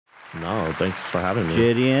No, thanks for having me.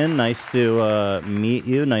 JiDion, nice to meet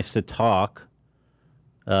you. Nice to talk.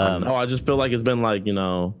 I know. I just feel like it's been like,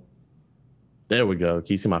 there we go.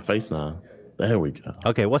 Can you see my face now? There we go.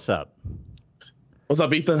 Okay, what's up? What's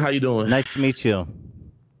up, Ethan? How you doing? Nice to meet you.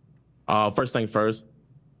 First thing first,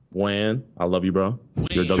 Wan, I love you, bro.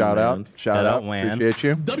 You're Shout out, Wan. appreciate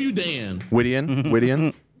you. W Dan.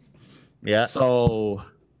 JiDion. Yeah. So,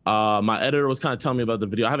 my editor was kind of telling me about the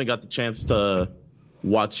video. I haven't got the chance to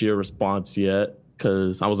watch your response yet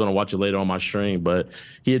because I was gonna watch it later on my stream. But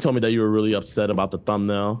he had told me that you were really upset about the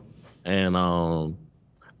thumbnail, and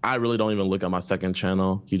I really don't even look at my second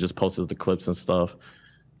channel. He just posts the clips and stuff.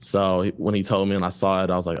 So when he told me and I saw it,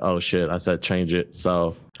 I was like, oh shit. I said change it.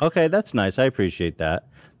 So okay, that's nice. I appreciate that.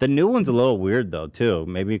 The new one's a little weird though too.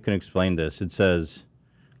 Maybe you can explain this. It says,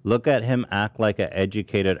 "Look at him act like an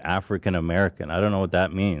educated African American." I don't know what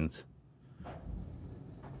that means.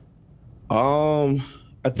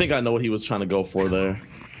 I think I know what he was trying to go for there.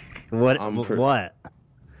 What? What?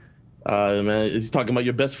 Man, he's talking about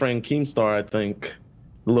your best friend Keemstar, I think.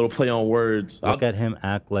 A little play on words. Look at him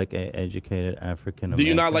act like an educated African American. Do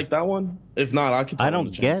you not like that one? If not, I can tell I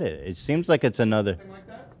don't get it. It seems like it's another. Like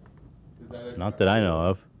that? Not that I know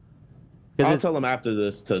of. I'll tell him after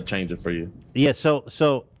this to change it for you. Yeah,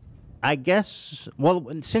 so I guess, well,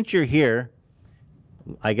 since you're here,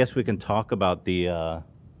 I guess we can talk about the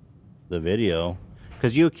video,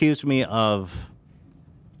 because you accused me of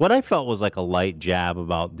what I felt was like a light jab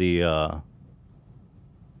about the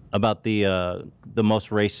most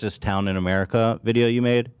racist town in America video you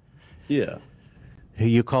made. Yeah.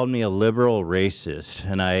 You called me a liberal racist,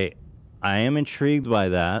 and I am intrigued by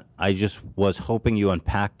that. I just was hoping you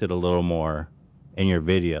unpacked it a little more in your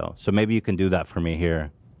video. So maybe you can do that for me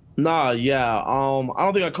here. Nah, yeah. I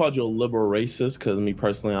don't think I called you a liberal racist because me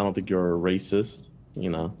personally, I don't think you're a racist,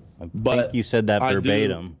 I think you said that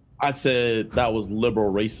verbatim. I said that was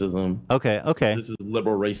liberal racism. Okay. This is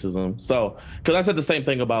liberal racism. So, because I said the same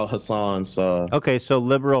thing about Hassan. So. Okay, so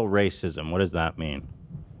liberal racism. What does that mean?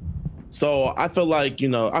 So I feel like you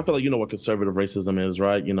know what conservative racism is,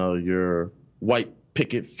 right? Your white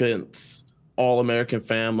picket fence, all American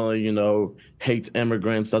family, hates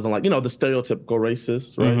immigrants, doesn't like, the stereotypical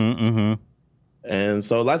racist, right? Mm-hmm. And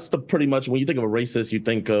so that's pretty much when you think of a racist, you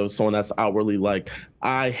think of someone that's outwardly like,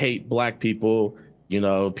 I hate black people,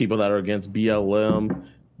 people that are against BLM.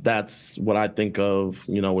 That's what I think of,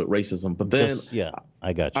 with racism. But then, yeah,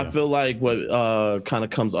 I got you. I feel like what kind of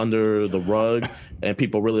comes under the rug and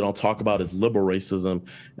people really don't talk about is liberal racism.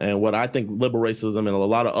 And what I think liberal racism and a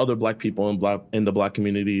lot of other black people in the black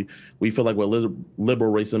community, we feel like what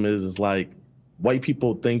liberal racism is like white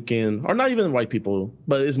people thinking, or not even white people,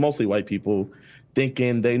 but it's mostly white people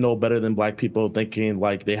thinking they know better than black people, thinking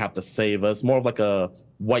like they have to save us, more of like a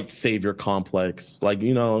white savior complex. Like,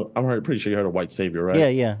 I'm pretty sure you heard of white savior,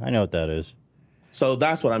 right? Yeah, I know what that is. So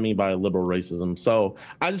that's what I mean by liberal racism. So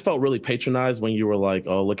I just felt really patronized when you were like,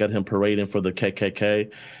 oh, look at him parading for the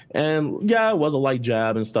KKK. And yeah, it was a light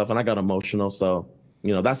jab and stuff, and I got emotional. So,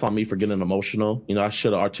 that's on me for getting emotional. I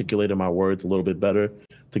should have articulated my words a little bit better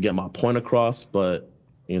to get my point across. But,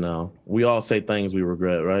 we all say things we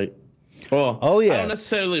regret, right? Well, yeah. I don't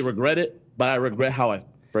necessarily regret it, but I regret how I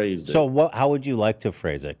phrased it. So how would you like to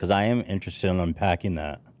phrase it? Because I am interested in unpacking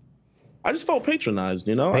that. I just felt patronized,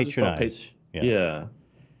 Patronized. Yeah.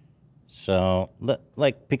 So,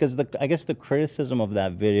 because I guess the criticism of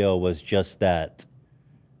that video was just that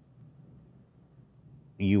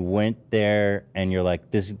you went there and you're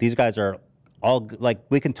like, these guys are all like,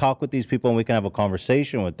 we can talk with these people and we can have a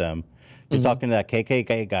conversation with them. You're talking to that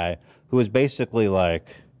KKK guy who is basically like,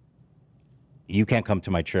 you can't come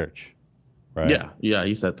to my church, right? Yeah,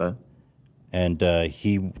 he said that. And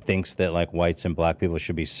he thinks that like whites and black people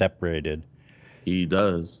should be separated. He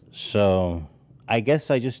does. So I guess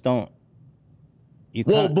I just don't. You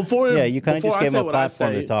kind of just gave him a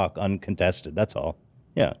platform to talk uncontested. That's all.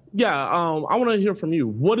 Yeah. Yeah. I want to hear from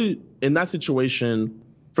you. In that situation,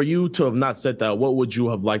 for you to have not said that, what would you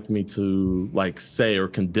have liked me to like say or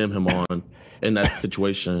condemn him on in that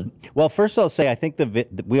situation? Well, first I'll say I think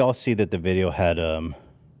we all see that the video had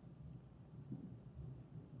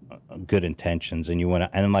good intentions, and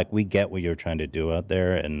we get what you're trying to do out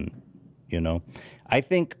there, and I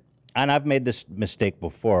think, and I've made this mistake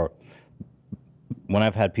before when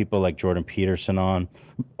I've had people like Jordan Peterson on,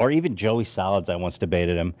 or even Joey Salads. I once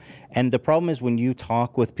debated him, and the problem is when you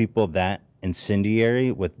talk with people that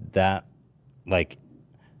incendiary, with that like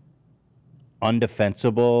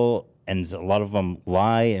undefensible, and a lot of them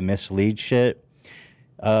lie and mislead shit,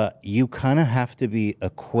 you kind of have to be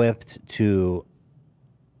equipped to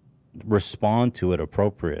respond to it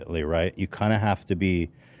appropriately, right? You kind of have to be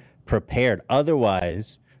prepared.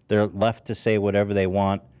 Otherwise, they're left to say whatever they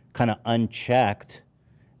want, kind of unchecked.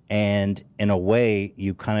 And in a way,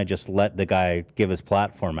 you kind of just let the guy give his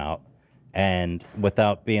platform out, and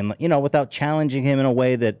without being, without challenging him in a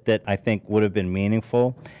way that I think would have been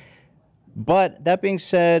meaningful. But that being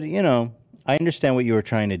said, I understand what you were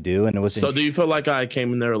trying to do, and it was. So, do you feel like I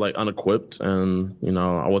came in there like unequipped, and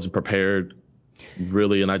I wasn't prepared,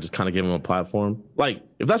 really, and I just kind of gave him a platform? Like,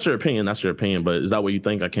 if that's your opinion, that's your opinion. But is that what you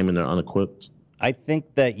think? I came in there unequipped? I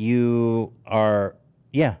think that you are,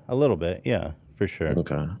 a little bit, for sure.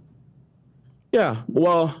 Okay. Yeah.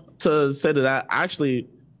 Well, to say to that, actually,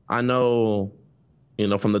 I know,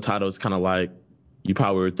 from the title, it's kind of like you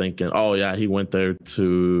probably were thinking, oh yeah, he went there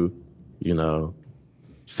to,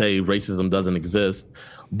 say racism doesn't exist.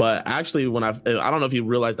 But actually, when I don't know if you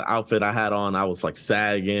realized the outfit I had on, I was like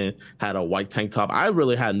sagging, had a white tank top. I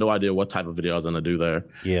really had no idea what type of video I was gonna do there.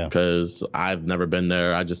 Yeah. Because I've never been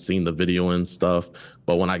there. I just seen the video and stuff.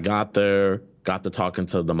 But when I got there, got to talking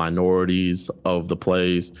to the minorities of the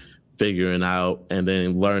place, figuring out, and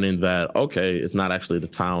then learning that, okay, it's not actually the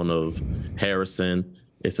town of Harrison.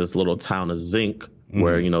 It's this little town of Zinc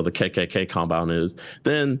where, the KKK compound is.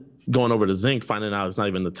 Then going over to Zinc, finding out it's not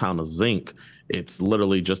even the town of Zinc. It's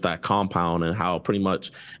literally just that compound, and how pretty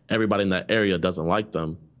much everybody in that area doesn't like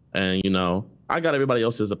them. And, I got everybody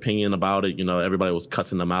else's opinion about it. Everybody was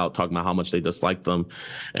cussing them out, talking about how much they disliked them.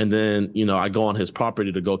 And then, I go on his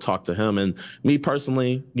property to go talk to him. And me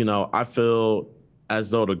personally, I feel as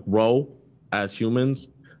though to grow as humans,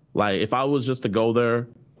 like if I was just to go there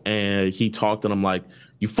and he talked and I'm like,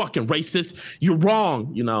 you fucking racist, you're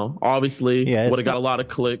wrong, obviously would have got a lot of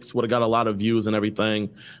clicks, would have got a lot of views and everything.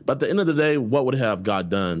 But at the end of the day, what would have God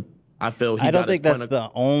done? I don't think that's the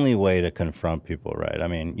only way to confront people, right? I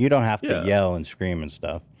mean, you don't have to yell and scream and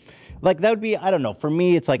stuff. Like, that would be, I don't know. For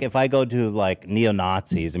me, it's like if I go to like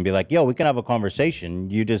neo-Nazis and be like, yo, we can have a conversation.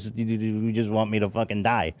 You just want me to fucking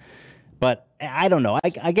die. But I don't know.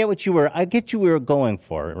 I get you were going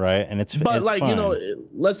for, right? And it's like fine.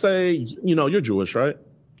 Let's say you're Jewish, right?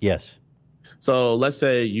 Yes. So let's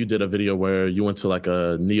say you did a video where you went to like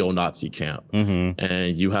a neo-Nazi camp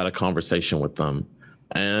and you had a conversation with them,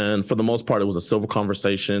 and for the most part it was a civil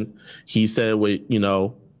conversation. He said what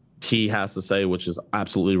he has to say, which is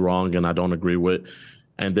absolutely wrong and I don't agree with,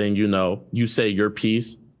 and then you say your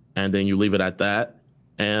piece and then you leave it at that.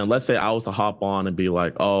 And let's say I was to hop on and be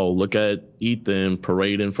like, oh, look at Ethan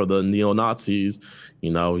parading for the neo-Nazis.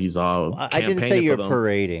 He's all campaigning for them. I didn't say you're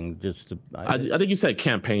parading. I think you said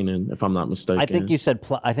campaigning, if I'm not mistaken. I think you said,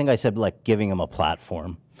 I think I said like giving him a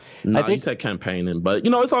platform. No, you said campaigning, but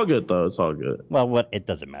it's all good though. It's all good. Well, it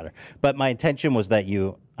doesn't matter. But my intention was that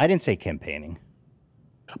I didn't say campaigning.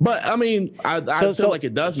 But I mean, I feel like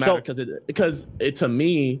it does matter because to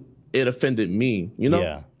me, it offended me,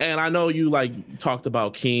 Yeah. And I know you like talked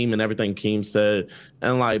about Keem and everything Keem said,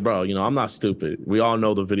 and like, bro, I'm not stupid. We all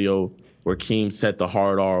know the video where Keem said the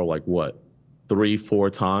hard R like what,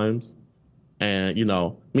 3-4 times, and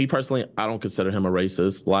me personally, I don't consider him a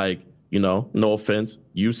racist. Like, no offense,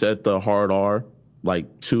 you said the hard R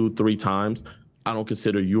like 2-3 times. I don't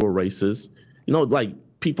consider you a racist. Like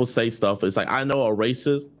people say stuff. It's like I know a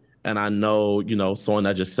racist, and I know someone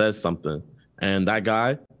that just says something. And that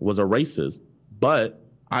guy was a racist, but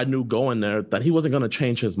I knew going there that he wasn't going to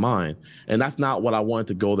change his mind. And that's not what I wanted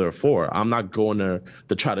to go there for. I'm not going there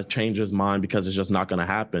to try to change his mind because it's just not going to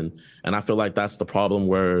happen. And I feel like that's the problem,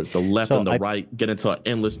 where the left and the right get into an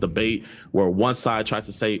endless debate where one side tries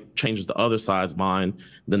to changes the other side's mind.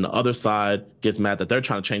 Then the other side gets mad that they're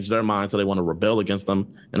trying to change their mind, so they want to rebel against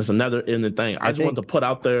them. And it's another ending thing. I just wanted to put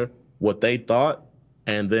out there what they thought.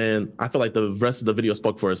 And then I feel like the rest of the video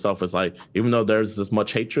spoke for itself. It's like, even though there's this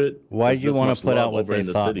much hatred, why did you want to put out what they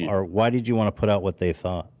thought? Or why did you want to put out what they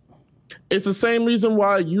thought? It's the same reason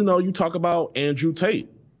why, you talk about Andrew Tate.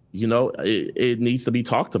 It needs to be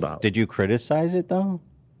talked about. Did you criticize it though?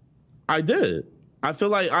 I did. I feel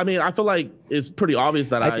like it's pretty obvious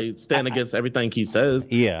that I stand against everything he says.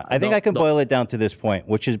 Yeah, I think I can boil it down to this point,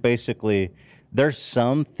 which is basically there's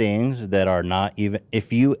some things that are not even,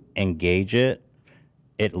 if you engage it,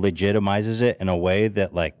 it legitimizes it in a way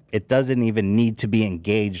that like it doesn't even need to be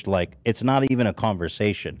engaged. Like it's not even a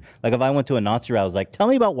conversation. Like if I went to a Nazi rally, I was like, tell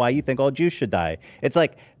me about why you think all Jews should die. It's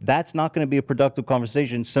like that's not going to be a productive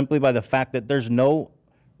conversation simply by the fact that there's no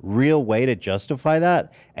real way to justify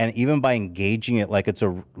that. And even by engaging it like it's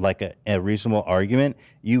a reasonable argument,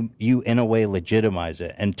 you in a way legitimize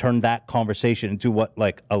it and turn that conversation into what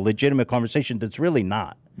like a legitimate conversation that's really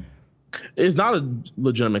not. It's not a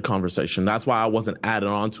legitimate conversation. That's why I wasn't adding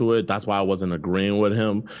on to it. That's why I wasn't agreeing with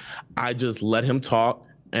him. I just let him talk.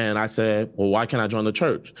 And I said, well, why can't I join the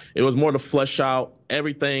church? It was more to flesh out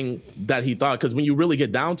everything that he thought. Because when you really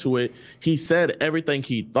get down to it, he said everything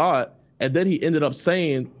he thought. And then he ended up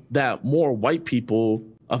saying that more white people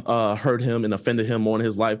hurt him and offended him more in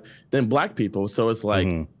his life than black people. So it's like,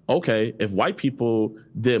 okay, if white people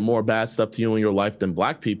did more bad stuff to you in your life than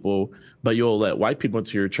black people, but you'll let white people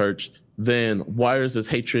into your church, then why is this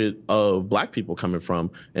hatred of black people coming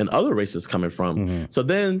from and other races coming from? So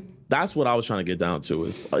then that's what I was trying to get down to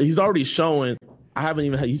is he's already showing. I haven't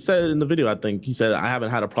even, he said in the video, I think he said, I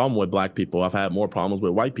haven't had a problem with black people. I've had more problems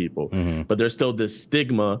with white people, but there's still this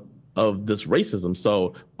stigma of this racism.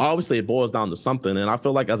 So obviously it boils down to something. And I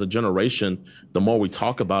feel like as a generation, the more we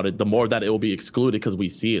talk about it, the more that it will be excluded because we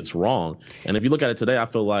see it's wrong. And if you look at it today, I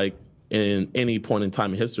feel like in any point in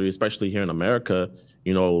time in history, especially here in America,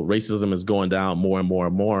 you know, racism is going down more and more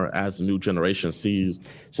and more as the new generation sees.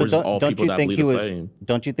 So don't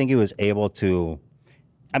you think he was able to,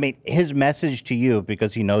 I mean, his message to you,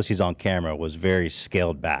 because he knows he's on camera, was very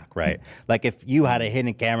scaled back, right? Like if you had a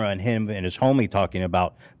hidden camera and him and his homie talking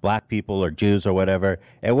about black people or Jews or whatever,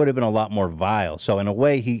 it would have been a lot more vile. So in a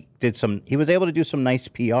way, he was able to do some nice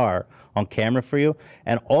PR on camera for you.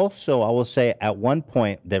 And also, I will say at one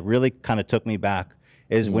point that really kind of took me back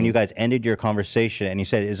is when you guys ended your conversation and you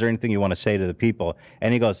said, is there anything you want to say to the people?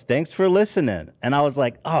 And he goes, thanks for listening. And I was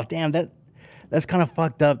like, oh, damn, that's kind of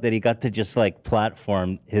fucked up that he got to just like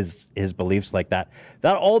platform his beliefs like that.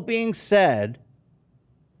 That all being said,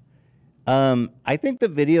 I think the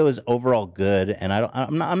video is overall good, and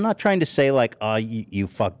I'm not trying to say like, oh, you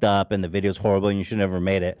fucked up and the video's horrible and you should never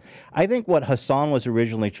made it. I think what Hassan was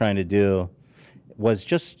originally trying to do was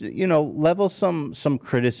just, you know, level some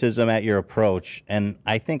criticism at your approach, and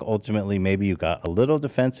I think ultimately maybe you got a little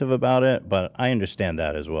defensive about it, but I understand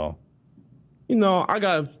that as well. You know, I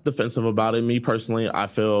got defensive about it. Me personally, I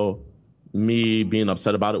feel me being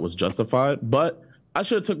upset about it was justified, but I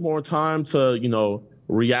should have took more time to, you know,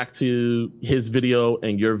 react to his video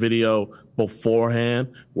and your video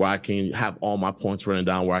beforehand, where I can have all my points written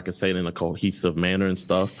down, where I can say it in a cohesive manner and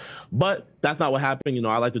stuff. But that's not what happened. You know,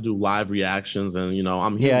 I like to do live reactions, and, you know,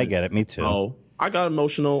 I'm here. Yeah, I get it. Me too. So I got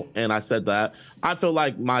emotional, and I said that. I feel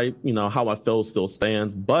like my, you know, how I feel still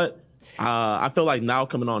stands, but I feel like now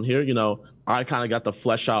coming on here, you know, I kind of got to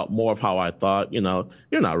flesh out more of how I thought. You know,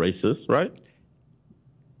 you're not racist, right?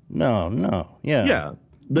 No. Yeah.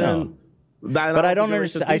 Then. No. But I don't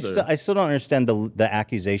understand. I still don't understand the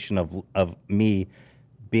accusation of me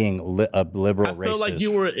being a liberal racist. I feel like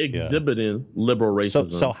you were exhibiting liberal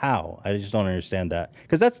racism. So how? I just don't understand that,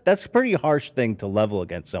 because that's a pretty harsh thing to level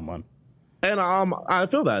against someone. And I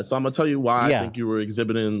feel that. So I'm gonna tell you why I think you were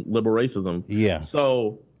exhibiting liberal racism. Yeah.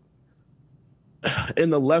 So in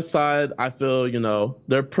the left side, I feel, you know,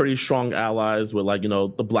 they're pretty strong allies with, like, you know,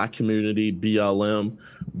 the black community, BLM,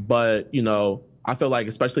 but, you know, I feel like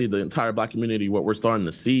especially the entire black community, what we're starting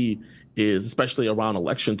to see is, especially around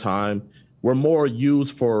election time, we're more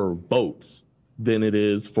used for votes than it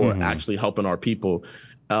is for actually helping our people.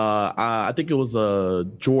 I think it was a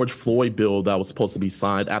George Floyd bill that was supposed to be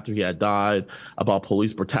signed after he had died about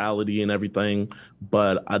police brutality and everything.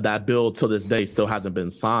 But that bill to this day still hasn't been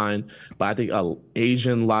signed. But I think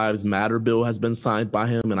Asian Lives Matter bill has been signed by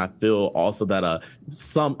him. And I feel also that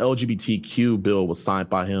some LGBTQ bill was signed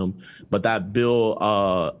by him. But that bill,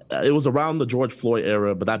 it was around the George Floyd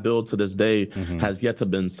era, but that bill to this day has yet to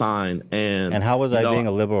been signed. And how was I being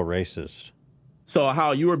a liberal racist? So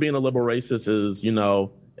how you were being a liberal racist is, you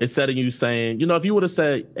know, instead of you saying, you know, if you would have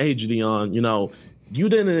said, hey, JiDion, you know, you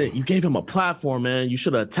gave him a platform, man. You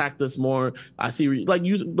should have attacked this more. I see, like,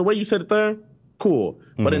 the way you said it there, cool.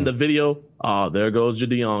 But in the video, there goes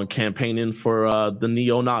JiDion campaigning for the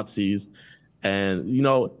neo-Nazis. And, you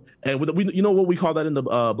know, you know what we call that in the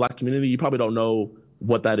black community? You probably don't know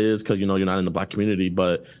what that is because, you know, you're not in the black community.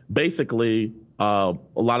 But basically, a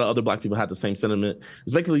lot of other black people had the same sentiment.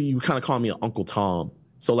 It's basically you kind of call me an Uncle Tom.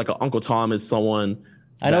 So like an Uncle Tom is someone.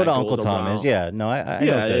 I know what Uncle Tom is. Yeah, no, I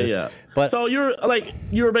know yeah. But so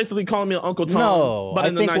you're basically calling me an Uncle Tom. No, but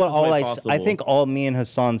in the nicest way possible. I think all me and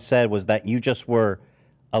Hassan said was that you just were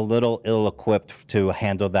a little ill-equipped to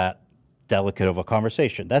handle that delicate of a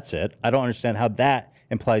conversation. That's it. I don't understand how that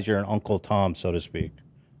implies you're an Uncle Tom, so to speak.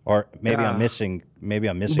 Or maybe I'm missing. Maybe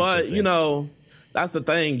I'm missing. But something. You know, that's the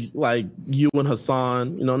thing. Like you and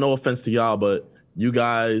Hassan, you know, no offense to y'all, but you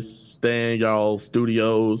guys stay in y'all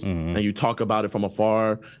studios and you talk about it from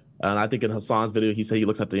afar. And I think in Hassan's video, he said he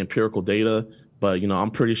looks at the empirical data. But, you know,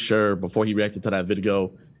 I'm pretty sure before he reacted to that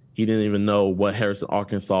video, he didn't even know what Harrison,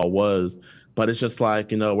 Arkansas was. But it's just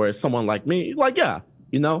like, you know, where someone like me, like, yeah,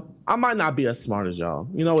 You know, I might not be as smart as y'all.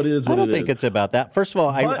 You know, it is what it is. I don't think it's about that. First of all,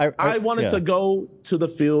 I wanted to go to the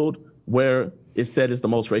field where it said it's the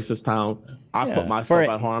most racist town. I put myself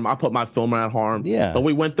at harm. I put my filmer at harm. Yeah. But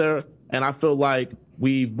we went there, and I feel like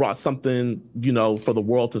we've brought something, you know, for the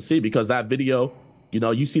world to see, because that video, you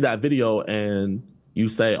know, you see that video and you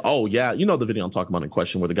say, oh, yeah, you know the video I'm talking about in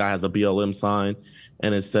question, where the guy has a BLM sign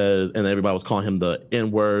and it says, and everybody was calling him the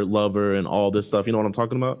N-word lover and all this stuff. You know what I'm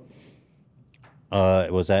talking about?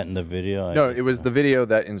 Was that in the video? No, it was the video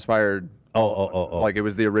that inspired. Oh. Like it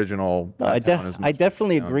was the original. No, I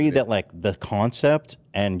definitely agree that like the concept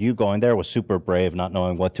and you going there was super brave, not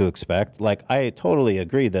knowing what to expect. Like I totally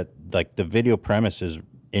agree that like the video premise is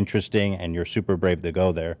interesting and you're super brave to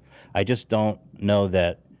go there. I just don't know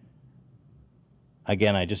that.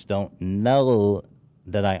 Again, I just don't know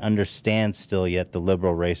that I understand still yet the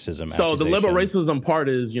liberal racism. So the liberal racism part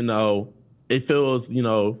is, you know, it feels, you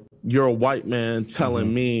know, you're a white man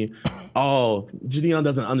telling me, oh, JiDion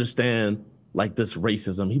doesn't understand like this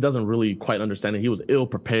racism. He doesn't really quite understand it. He was ill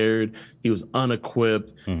prepared. He was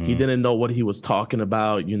unequipped. He didn't know what he was talking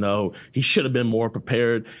about. You know, he should have been more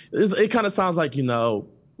prepared. It kind of sounds like, you know,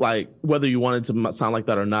 like whether you wanted to sound like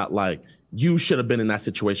that or not, like you should have been in that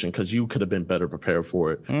situation because you could have been better prepared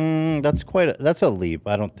for it. That's a leap.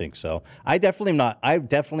 I don't think so. I definitely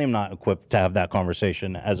am not equipped to have that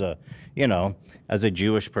conversation as a, you know, as a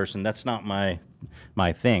Jewish person. That's not my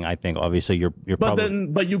thing. I think obviously you're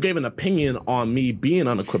but you gave an opinion on me being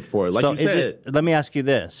unequipped for it. Like you said. Let me ask you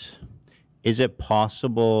this. Is it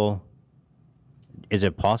possible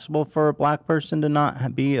for a black person to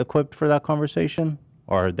not be equipped for that conversation?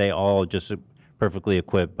 Or are they all just perfectly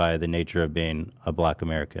equipped by the nature of being a black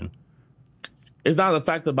American? It's not the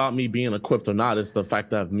fact about me being equipped or not. It's the fact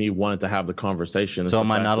that me wanting to have the conversation. So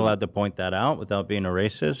am I not allowed to point that out without being a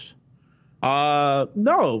racist?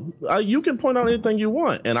 No. You can point out anything you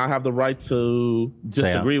want, and I have the right to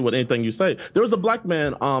disagree with anything you say. There was a black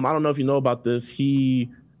man, I don't know if you know about this.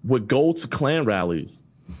 He would go to Klein rallies,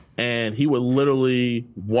 and he would literally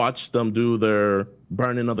watch them do their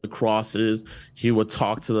burning of the crosses. He would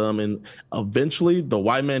talk to them, and eventually the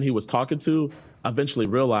white man he was talking to eventually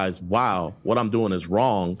realized, wow, what I'm doing is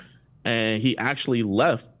wrong. And he actually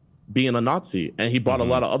left being a Nazi, and he brought a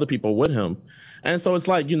lot of other people with him. And so it's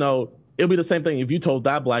like, you know, it'll be the same thing if you told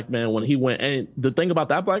that black man when he went, and the thing about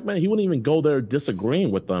that black man, he wouldn't even go there disagreeing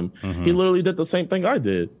with them. He literally did the same thing I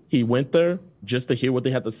did. He went there just to hear what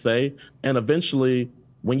they had to say. And eventually,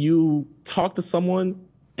 when you talk to someone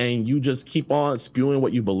and you just keep on spewing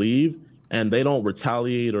what you believe, and they don't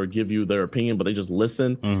retaliate or give you their opinion, but they just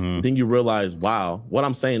listen, then you realize, wow, what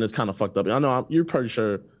I'm saying is kind of fucked up. I know you're pretty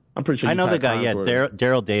sure. I'm pretty sure. I know the guy. Yeah,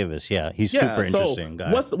 Daryl Davis. Yeah, he's super interesting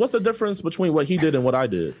guy. What's the difference between what he did and what I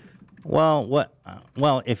did? Well,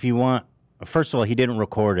 if you want, first of all, he didn't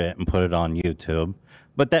record it and put it on YouTube.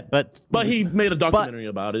 But he made a documentary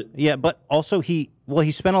about it. Yeah, but also he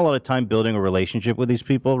spent a lot of time building a relationship with these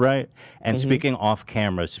people, right? And speaking off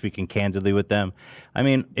camera, speaking candidly with them. I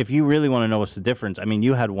mean, if you really want to know what's the difference, I mean,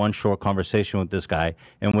 you had one short conversation with this guy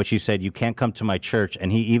in which he said, you can't come to my church,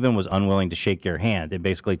 and he even was unwilling to shake your hand. It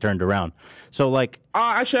basically turned around. So like,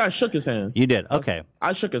 actually, I shook his hand. You did? Okay.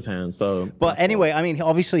 I shook his hand. So, but anyway, I mean,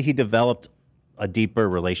 obviously he developed a deeper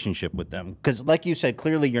relationship with them, because like you said,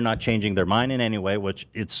 clearly you're not changing their mind in any way, which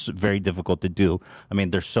it's very difficult to do. I mean,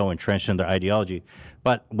 they're so entrenched in their ideology.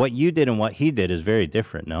 But what you did and what he did is very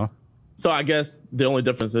different, no? So I guess the only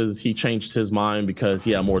difference is he changed his mind because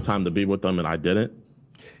he had more time to be with them and I didn't.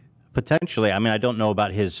 Potentially. I mean, I don't know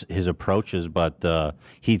about his approaches, but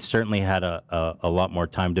he certainly had a lot more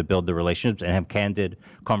time to build the relationships and have candid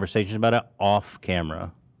conversations about it off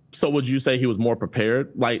camera. So would you say he was more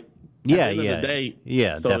prepared? Like, yeah,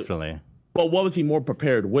 definitely. But what was he more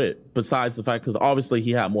prepared with besides the fact, because obviously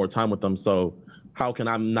he had more time with them. So how can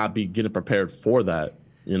I not be getting prepared for that?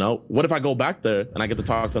 You know, what if I go back there and I get to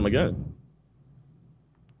talk to him again?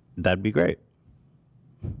 That'd be great.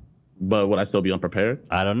 But would I still be unprepared?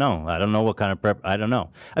 I don't know. I don't know what kind of prep. I don't know.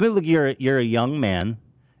 I mean, look, you're a young man.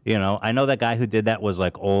 You know, I know that guy who did that was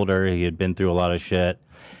like older. He had been through a lot of shit.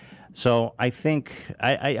 So I think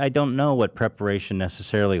I don't know what preparation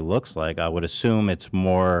necessarily looks like. I would assume it's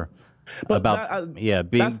more about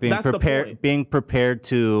being prepared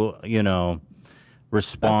to, you know,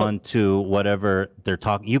 respond to whatever they're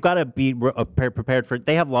talking. You got to be prepared for.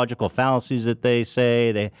 They have logical fallacies that they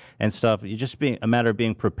say and stuff. You just being a matter of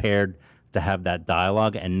being prepared to have that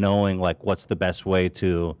dialogue and knowing like what's the best way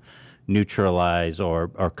to neutralize or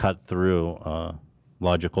cut through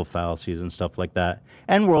logical fallacies and stuff like that.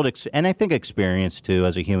 And and I think experience too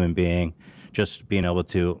as a human being, just being able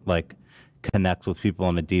to like connect with people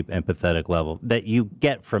on a deep, empathetic level that you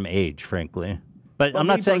get from age, frankly. But I'm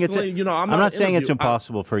not saying it's I'm not saying it's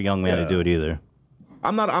impossible for a young man to do it either.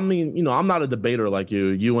 I'm not. I mean, I'm not a debater like you.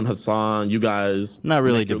 You and Hassan, you guys. Not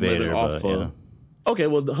really debater, but yeah. Okay,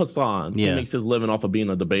 well, Hassan, he makes his living off of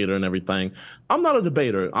being a debater and everything. I'm not a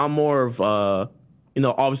debater. I'm more of,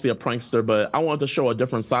 obviously a prankster, but I wanted to show a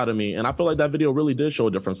different side of me. And I feel like that video really did show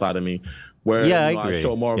a different side of me where I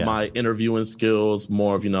show more of my interviewing skills,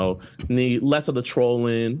 more of, less of the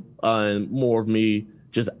trolling and more of me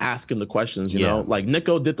just asking the questions, you know? Like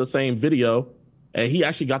Nico did the same video and he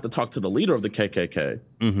actually got to talk to the leader of the KKK.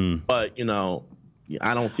 Mm-hmm. But,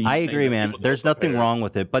 I don't see. I agree, man. There's nothing wrong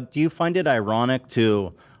with it. But do you find it ironic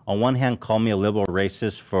to, on one hand, call me a liberal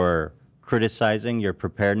racist for criticizing your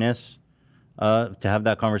preparedness to have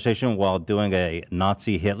that conversation while doing a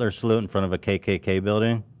Nazi Hitler salute in front of a KKK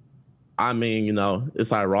building? I mean,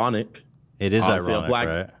 it's ironic. It is ironic,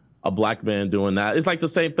 right? A black man doing that. It's like the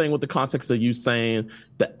same thing with the context of you saying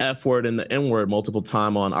the F word and the N word multiple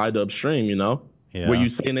times on iDub stream, Yeah. Were you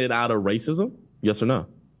saying it out of racism? Yes or no?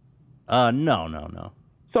 No.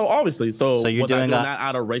 So obviously, so you're doing that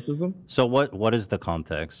out of racism? So what is the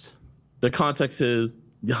context? The context is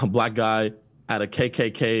a black guy at a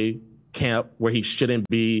KKK camp where he shouldn't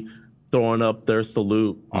be throwing up their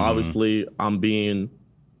salute. Mm-hmm. Obviously, I'm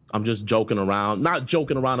just joking around, not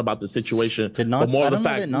joking around about the situation, but more of the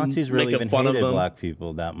fact that Nazis really even hated black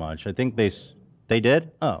people that much. I think they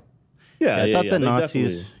did. Oh. Yeah, I thought the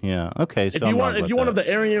Nazis. Yeah, okay. So if you one of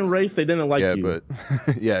the Aryan race, they didn't like you. But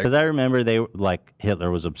because I remember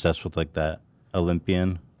Hitler was obsessed with that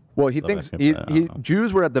Olympian. Well, he thinks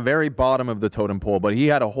Jews were at the very bottom of the totem pole, but he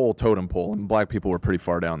had a whole totem pole, and black people were pretty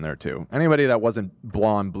far down there too. Anybody that wasn't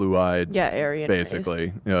blonde, blue-eyed, Aryan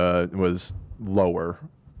basically was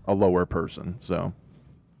a lower person. So,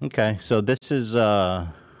 okay, so this is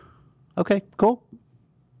okay, cool.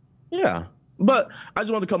 Yeah. But I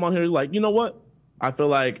just wanted to come on here like, you know what? I feel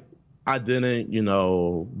like I didn't,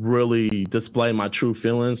 really display my true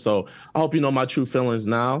feelings. So I hope you know my true feelings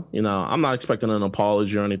now. I'm not expecting an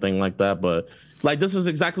apology or anything like that. But this is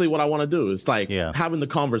exactly what I want to do. It's having the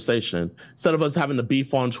conversation instead of us having to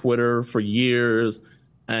beef on Twitter for years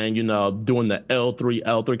and, doing the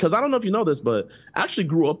L3. Because I don't know if you know this, but I actually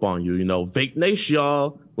grew up on you, Vape Nation,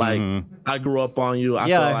 y'all. I grew up on you. I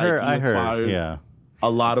heard. A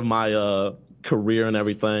lot of my career and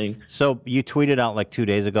everything. So you tweeted out 2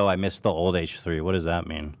 days ago, I missed the old H3. What does that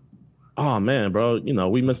mean? Oh man, bro.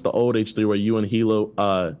 We missed the old H3 where you and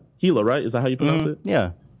Hila, right? Is that how you pronounce it?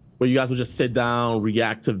 Yeah. Where you guys would just sit down,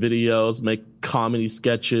 react to videos, make comedy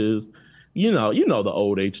sketches. You know the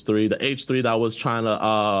old H3, the H3 that was trying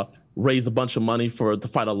to raise a bunch of money to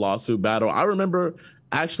fight a lawsuit battle. I remember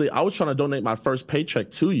actually I was trying to donate my first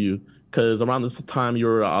paycheck to you because around this time you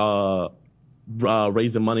were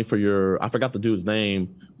raising money for I forgot the dude's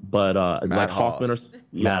name, but Matt Hoffman or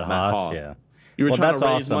Matt Haas. Yeah. You were trying to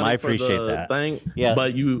raise awesome. money I appreciate for the that. thing, yeah.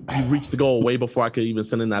 But you reached the goal way before I could even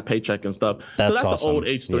send in that paycheck and stuff. So that's awesome. The old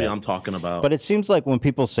H3 I'm talking about. But it seems like when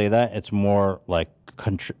people say that, it's more like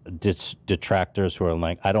detractors who are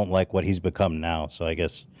like, I don't like what he's become now. So I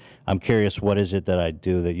guess I'm curious, what is it that I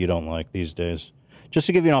do that you don't like these days? Just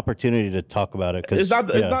to give you an opportunity to talk about it. It's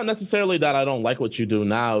not necessarily that I don't like what you do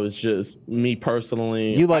now. It's just me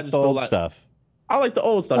personally. You like the old stuff. I like the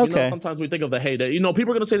old stuff. Okay. Sometimes we think of the heyday. People are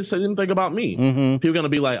going to say the same thing about me. Mm-hmm. People are going to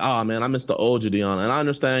be like, oh, man, I miss the old JiDion. And I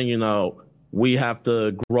understand, we have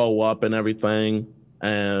to grow up and everything.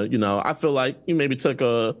 And, I feel like you maybe took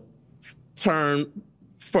a turn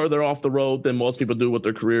further off the road than most people do with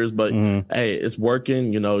their careers, but hey, it's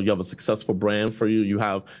working. You have a successful brand for you. You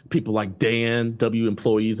have people like Dan, W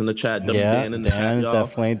employees in the chat. Dan in the chat, y'all.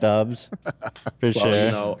 Definitely dubs for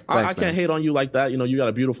sure. I can't hate on you like that. You got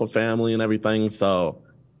a beautiful family and everything, so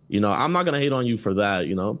I'm not gonna hate on you for that.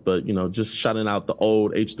 But just shouting out the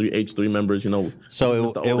old H3 members.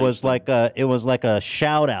 So it was like a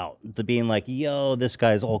shout out to being like, yo, this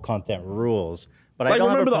guy's old content rules. But I don't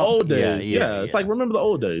remember the old days. Yeah. It's like remember the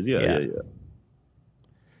old days. Yeah.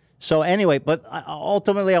 So anyway, but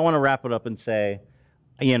ultimately I want to wrap it up and say,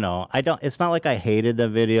 it's not like I hated the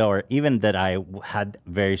video or even that I had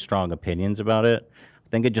very strong opinions about it. I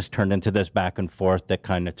think it just turned into this back and forth that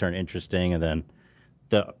kind of turned interesting. And then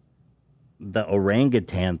the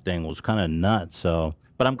orangutan thing was kind of nuts. So,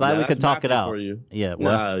 but I'm glad we could talk it out. For you. Yeah.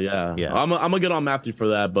 Yeah. I'm gonna get on Matthew for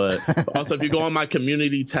that. But also, if you go on my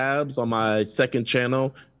community tabs on my second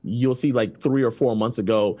channel, you'll see 3 or 4 months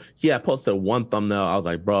ago, he had posted one thumbnail. I was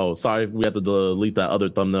like, bro, sorry if we have to delete that other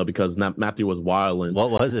thumbnail because Matthew was wilding.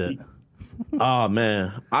 What was it? Oh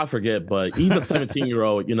man, I forget. But he's a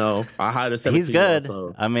 17-year-old. I hired a 17-year-old. He's good.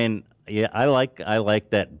 So. I mean, Yeah, I like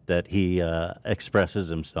that he expresses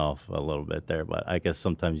himself a little bit there, but I guess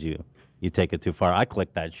sometimes you take it too far. I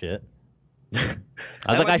clicked that shit. I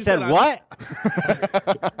was like, I said what?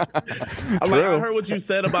 I heard what you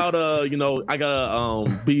said about I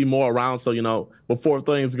gotta be more around. So before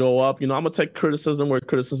things go up, I'm gonna take criticism where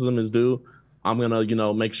criticism is due. I'm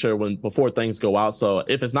gonna make sure before things go out. So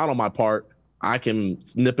if it's not on my part, I can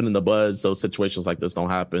nip it in the bud so situations like this don't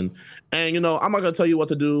happen. And I'm not gonna tell you what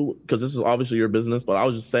to do because this is obviously your business. But I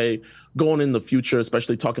would just say going in the future,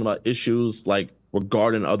 especially talking about issues like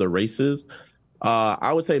regarding other races.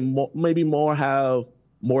 I would say maybe have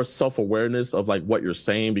more self-awareness of like what you're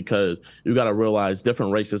saying, because you got to realize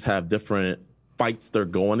different races have different fights they're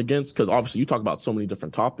going against, because obviously you talk about so many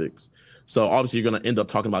different topics. So obviously you're going to end up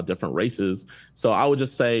talking about different races. So I would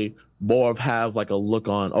just say more of have like a look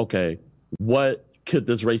on, okay, what could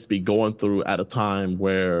this race be going through at a time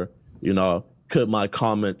where, could my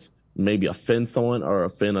comments maybe offend someone or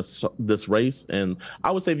offend this race? And I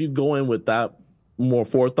would say if you go in with that more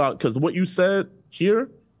forethought, because what you said here,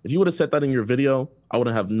 if you would have said that in your video, I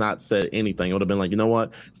wouldn't have not said anything. It would have been like, you know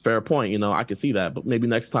what, fair point. I can see that, but maybe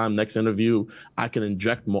next interview, I can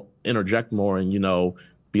interject more, and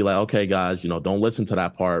be like, okay, guys, don't listen to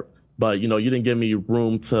that part. But you didn't give me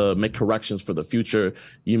room to make corrections for the future.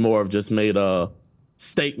 You more of just made a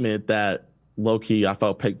statement that low-key I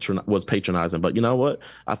felt was patronizing. But you know what?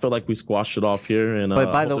 I feel like we squashed it off here, and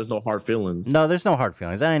there's no hard feelings. No, there's no hard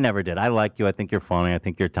feelings. I never did. I like you. I think you're funny. I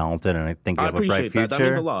think you're talented, and I think you have a bright future. That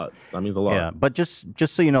means a lot. Yeah, but just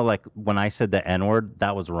so you know, like when I said the N-word,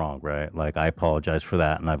 that was wrong, right? Like I apologize for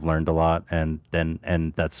that, and I've learned a lot, and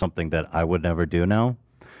that's something that I would never do now.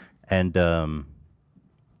 And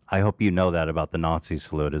I hope you know that about the Nazi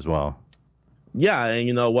salute as well. Yeah, and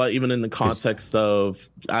you know what? Even in the context of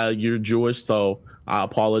you're Jewish, so I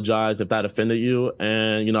apologize if that offended you.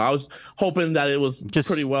 And I was hoping that it was just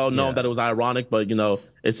pretty well known that it was ironic, but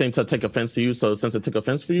it seemed to take offense to you. So since it took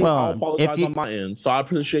offense for you, I'll apologize on my end. So I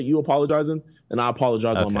appreciate you apologizing, and I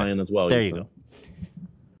apologize on my end as well. There you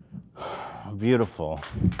go. Beautiful.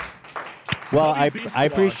 Well, I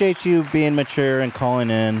appreciate you being mature and calling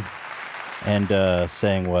in. And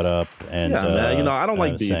saying what up, and man, I don't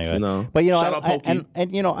like beef, But shout out Pokey.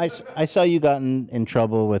 I saw you got in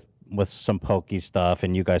trouble with some Pokey stuff,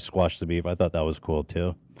 and you guys squashed the beef. I thought that was cool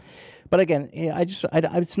too. But again,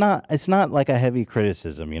 it's not like a heavy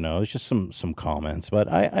criticism, It's just some comments.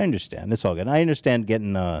 But I understand. It's all good. I understand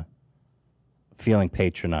getting feeling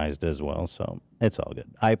patronized as well. So it's all good.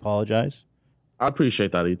 I apologize. I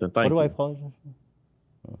appreciate that, Ethan. Thank you. What do I apologize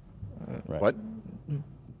for? Right. What?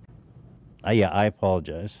 Yeah, I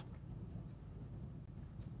apologize.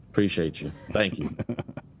 Appreciate you. Thank you.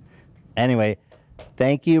 Anyway,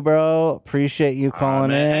 thank you, bro. Appreciate you calling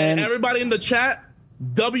in. Hey, everybody in the chat,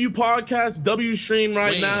 W podcast, W stream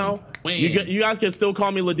now. You guys can still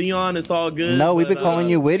call me JiDion. It's all good. No, we've been calling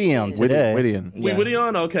you JiDion today.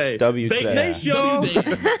 JiDion, okay. W Vape Nation.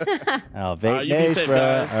 Vape Nation, bro.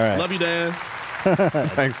 Guys. All right. Love you, Dan.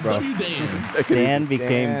 Thanks, bro. Love you, Dan. Dan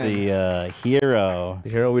became the hero. The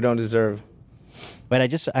hero we don't deserve. But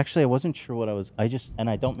I wasn't sure what and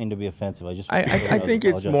I don't mean to be offensive. I think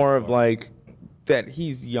it's more of like that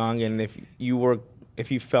he's young, and if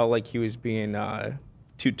you felt like he was being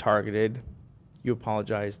too targeted, you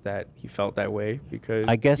apologize that he felt that way, because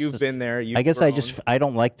you've been there. I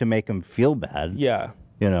don't like to make him feel bad. Yeah.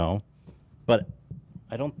 But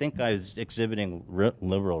I don't think I was exhibiting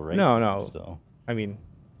liberal racism. No. So.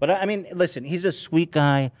 But listen, he's a sweet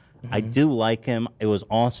guy. I do like him. It was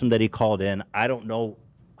awesome that he called in. I don't know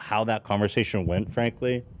how that conversation went,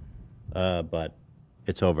 frankly, but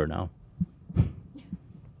it's over now.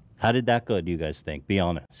 How did that go, do you guys think? Be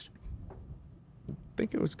honest. I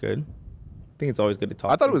think it was good. I think it's always good to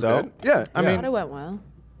talk. I thought it was good. Yeah, I thought it went well.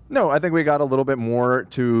 No, I think we got a little bit more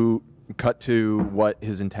to cut to what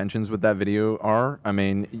his intentions with that video are.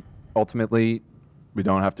 Ultimately, we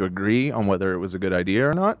don't have to agree on whether it was a good idea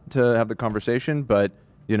or not to have the conversation, but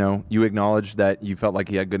you acknowledged that you felt like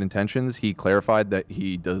he had good intentions. He clarified that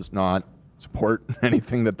he does not support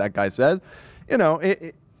anything that guy says.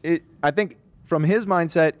 I think from his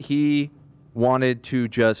mindset, he wanted to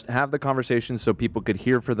just have the conversation so people could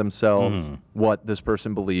hear for themselves what this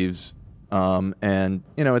person believes. And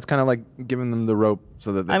it's kind of like giving them the rope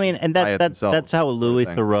so that they that's how Louis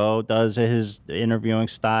Theroux does his interviewing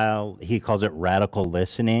style. He calls it radical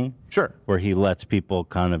listening. Sure. Where he lets people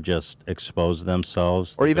kind of just expose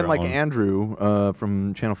themselves. Or even like Andrew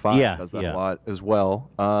from Channel 5 does that a lot as well.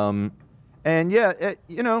 I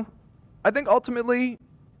think ultimately,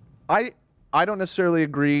 I don't necessarily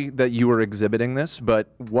agree that you were exhibiting this,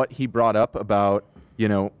 but what he brought up about,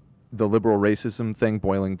 the liberal racism thing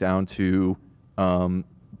boiling down to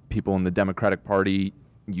people in the Democratic Party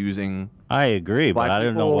using I agree, black but I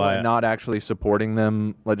don't know people why. and not actually supporting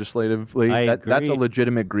them legislatively. I That's a agree.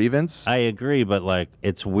 legitimate grievance. I agree, but like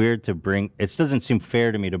it's weird to bring. It doesn't seem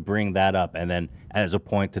fair to me to bring that up and then as a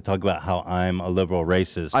point to talk about how I'm a liberal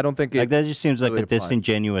racist. I don't think like that just seems like really a applies.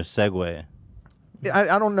 disingenuous segue.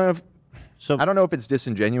 I don't know if So I don't know if it's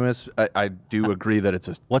disingenuous. I do agree that it's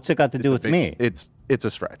a. what's it got to do with me? It's a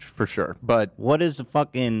stretch for sure, but What is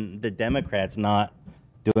the Democrats not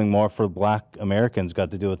doing more for Black Americans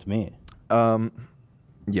got to do with me?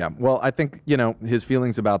 yeah. Well, I think his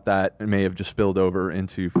feelings about that may have just spilled over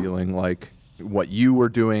into feeling like what you were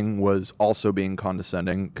doing was also being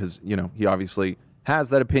condescending because he obviously has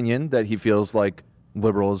that opinion that he feels like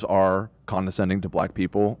liberals are condescending to black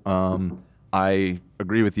people. I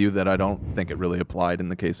agree with you that I don't think it really applied in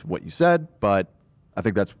the case of what you said, but I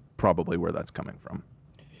think that's probably where that's coming from.